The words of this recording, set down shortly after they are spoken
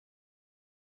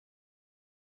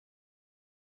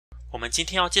我们今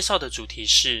天要介绍的主题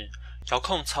是遥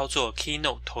控操作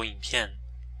Keynote 投影片。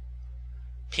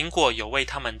苹果有为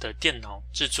他们的电脑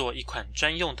制作一款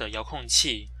专用的遥控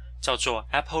器，叫做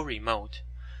Apple Remote，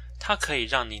 它可以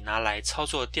让你拿来操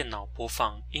作电脑播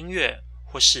放音乐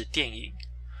或是电影。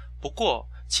不过，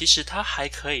其实它还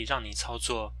可以让你操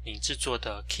作你制作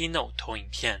的 Keynote 投影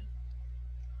片。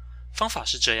方法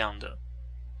是这样的：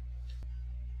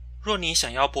若你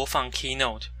想要播放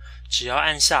Keynote， 只要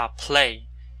按下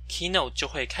Play，Keynote 就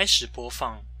会开始播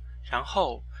放，然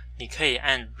后你可以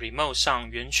按 Remote 上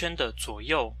圆圈的左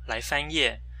右来翻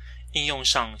页，应用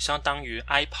上相当于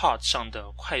iPod 上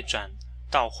的快转、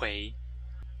倒回。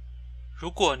如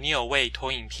果你有为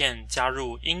投影片加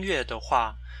入音乐的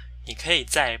话，你可以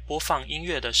在播放音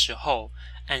乐的时候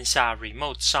按下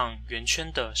Remote 上圆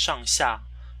圈的上下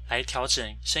来调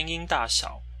整声音大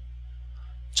小。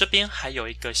这边还有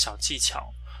一个小技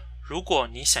巧，如果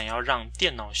你想要让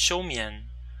电脑休眠，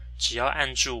只要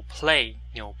按住 Play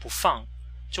钮不放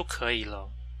就可以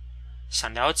了。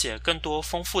想了解更多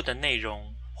丰富的内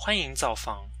容，欢迎造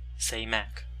访 Say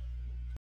Mac。